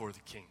bow before the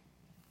King.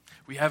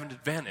 We have an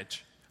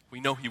advantage.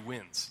 We know he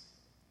wins.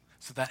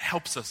 So that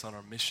helps us on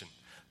our mission.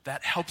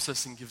 That helps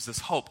us and gives us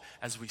hope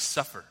as we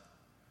suffer.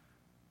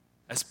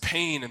 As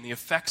pain and the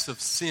effects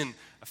of sin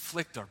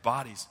afflict our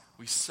bodies,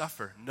 we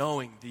suffer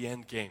knowing the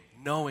end game,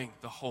 knowing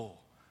the whole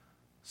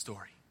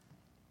story.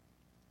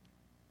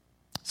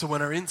 So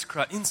when our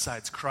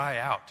insides cry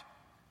out,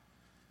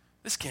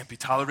 this can't be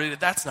tolerated,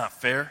 that's not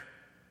fair.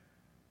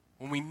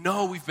 When we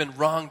know we've been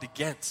wronged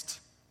against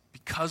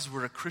because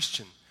we're a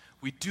Christian,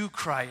 we do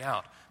cry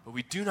out, but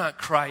we do not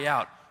cry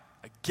out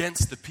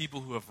against the people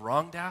who have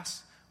wronged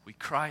us. We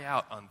cry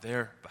out on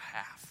their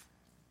behalf.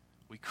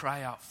 We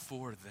cry out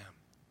for them.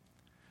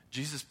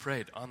 Jesus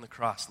prayed on the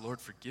cross,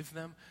 Lord, forgive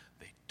them.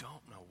 They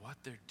don't know what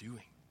they're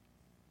doing.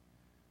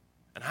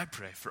 And I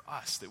pray for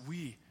us that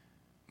we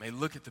may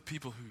look at the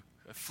people who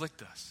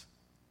afflict us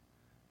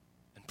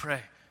and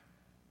pray,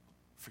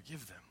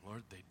 forgive them,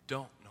 Lord. They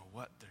don't know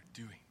what they're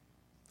doing.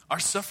 Our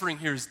suffering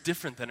here is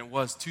different than it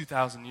was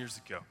 2,000 years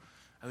ago.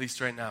 At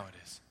least right now it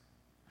is.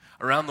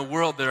 Around the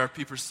world, there are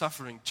people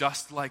suffering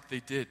just like they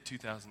did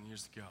 2,000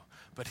 years ago.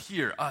 But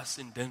here, us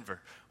in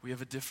Denver, we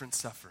have a different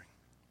suffering.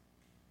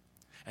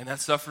 And that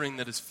suffering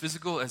that is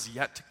physical is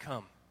yet to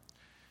come.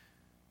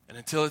 And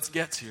until it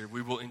gets here,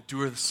 we will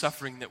endure the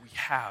suffering that we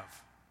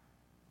have.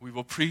 We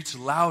will preach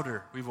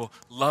louder. We will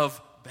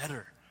love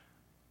better.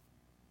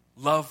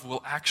 Love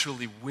will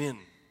actually win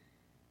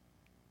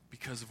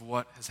because of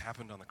what has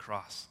happened on the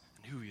cross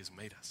and who he has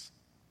made us.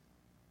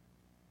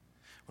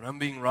 When I'm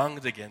being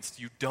wronged against,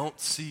 you don't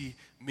see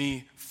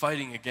me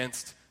fighting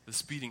against the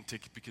speeding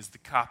ticket because the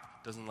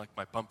cop doesn't like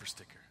my bumper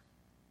sticker.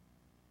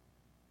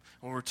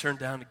 When we're turned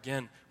down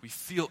again, we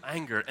feel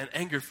anger, and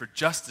anger for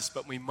justice,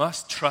 but we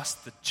must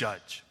trust the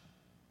judge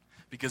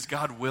because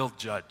God will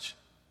judge.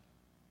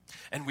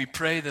 And we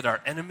pray that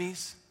our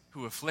enemies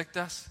who afflict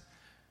us,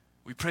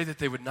 we pray that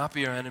they would not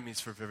be our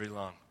enemies for very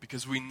long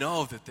because we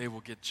know that they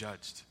will get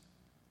judged.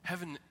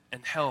 Heaven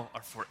and hell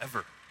are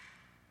forever.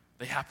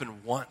 They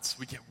happen once.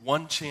 We get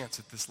one chance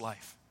at this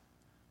life.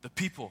 The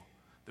people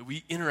that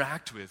we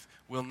interact with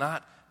will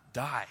not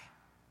die.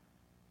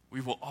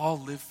 We will all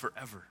live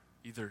forever,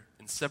 either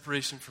in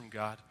separation from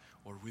God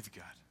or with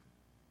God.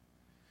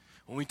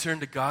 When we turn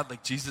to God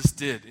like Jesus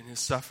did in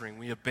his suffering,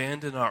 we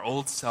abandon our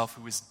old self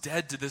who is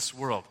dead to this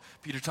world.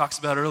 Peter talks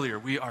about earlier,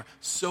 we are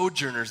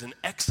sojourners and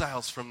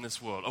exiles from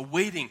this world,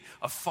 awaiting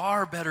a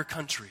far better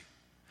country,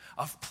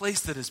 a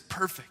place that is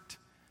perfect,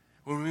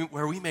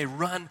 where we may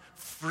run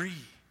free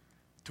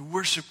to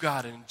worship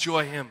God and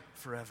enjoy him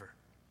forever.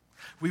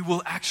 We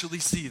will actually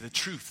see the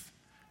truth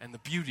and the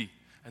beauty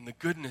and the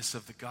goodness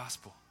of the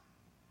gospel.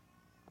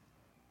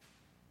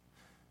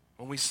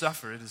 When we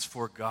suffer, it is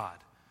for God.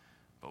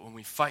 But when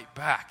we fight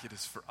back, it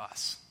is for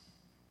us.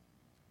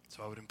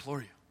 So I would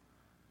implore you,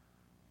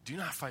 do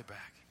not fight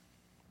back.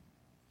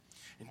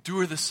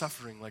 Endure the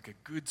suffering like a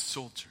good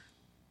soldier,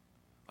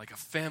 like a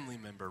family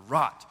member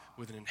wrought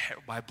with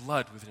by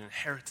blood with an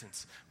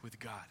inheritance with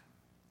God.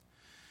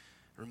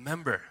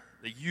 Remember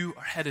that you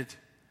are headed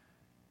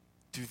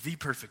to the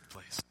perfect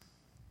place.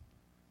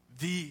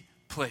 The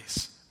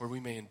place where we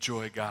may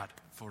enjoy God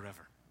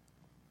forever.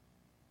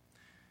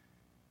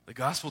 The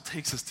gospel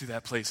takes us to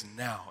that place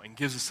now and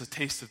gives us a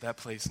taste of that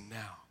place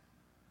now.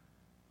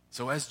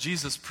 So as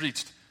Jesus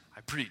preached,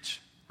 I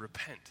preach,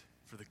 repent,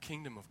 for the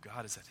kingdom of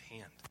God is at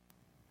hand.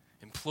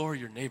 Implore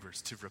your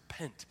neighbors to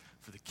repent,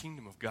 for the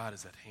kingdom of God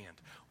is at hand.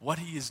 What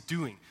he is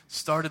doing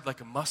started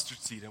like a mustard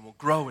seed and will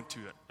grow into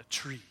a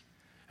tree,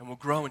 and will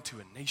grow into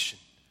a nation,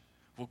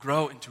 will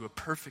grow into a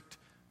perfect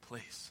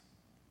place.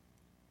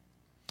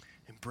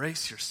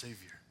 Embrace your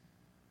Savior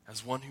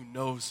as one who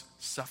knows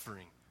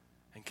suffering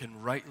and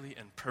can rightly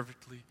and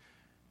perfectly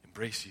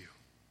embrace you.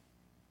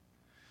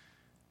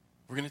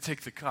 We're going to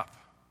take the cup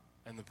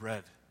and the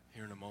bread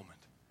here in a moment.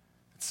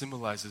 It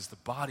symbolizes the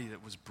body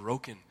that was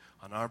broken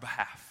on our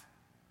behalf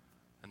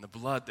and the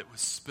blood that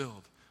was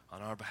spilled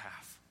on our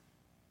behalf.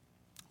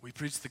 We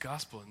preach the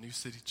gospel in New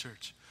City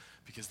Church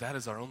because that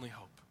is our only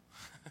hope.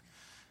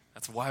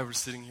 That's why we're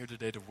sitting here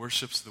today, to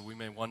worship so that we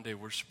may one day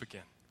worship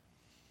again.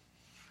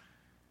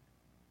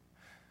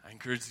 I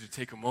encourage you to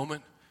take a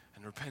moment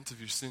and repent of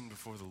your sin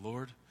before the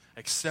Lord,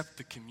 accept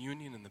the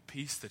communion and the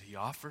peace that he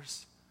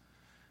offers,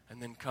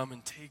 and then come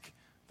and take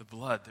the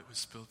blood that was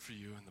spilled for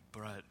you and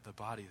the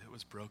body that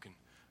was broken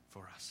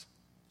for us.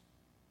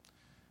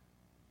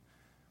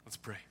 Let's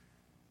pray.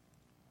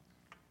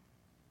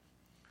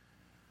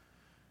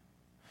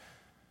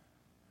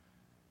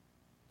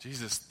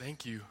 Jesus,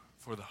 thank you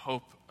for the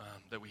hope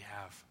that we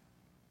have.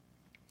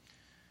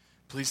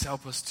 Please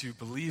help us to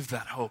believe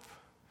that hope.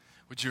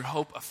 Would your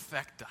hope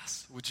affect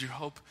us? Would your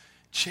hope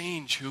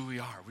change who we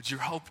are? Would your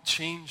hope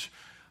change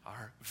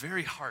our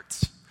very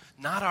hearts?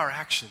 Not our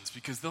actions,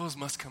 because those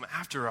must come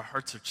after our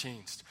hearts are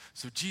changed.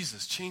 So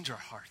Jesus, change our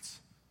hearts.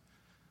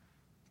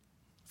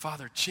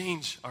 Father,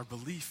 change our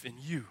belief in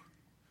you.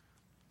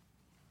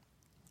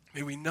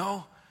 May we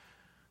know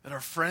that our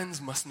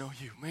friends must know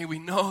you. May we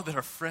know that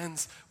our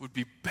friends would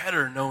be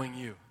better knowing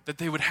you, that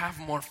they would have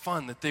more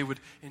fun, that they would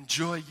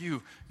enjoy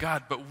you,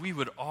 God, but we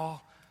would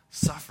all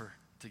suffer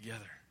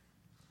together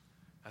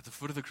at the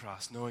foot of the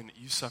cross, knowing that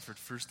you suffered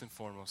first and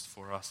foremost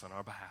for us on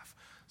our behalf,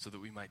 so that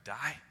we might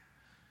die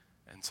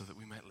and so that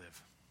we might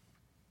live.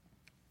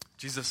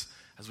 Jesus,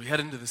 as we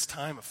head into this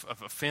time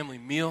of a family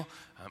meal,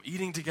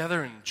 eating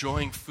together and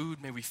enjoying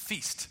food, may we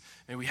feast,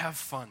 may we have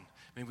fun,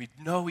 may we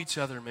know each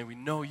other, may we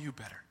know you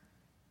better.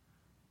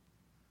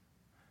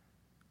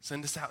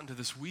 Send us out into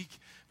this week,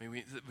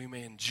 that we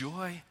may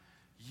enjoy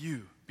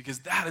you, because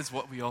that is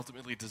what we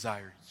ultimately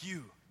desire,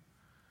 you.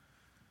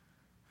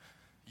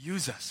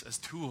 Use us as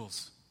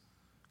tools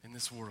in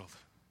this world.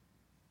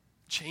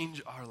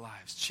 Change our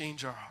lives.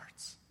 Change our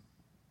hearts.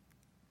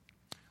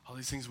 All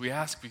these things we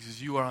ask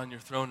because you are on your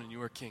throne and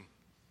you are King.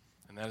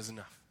 And that is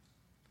enough.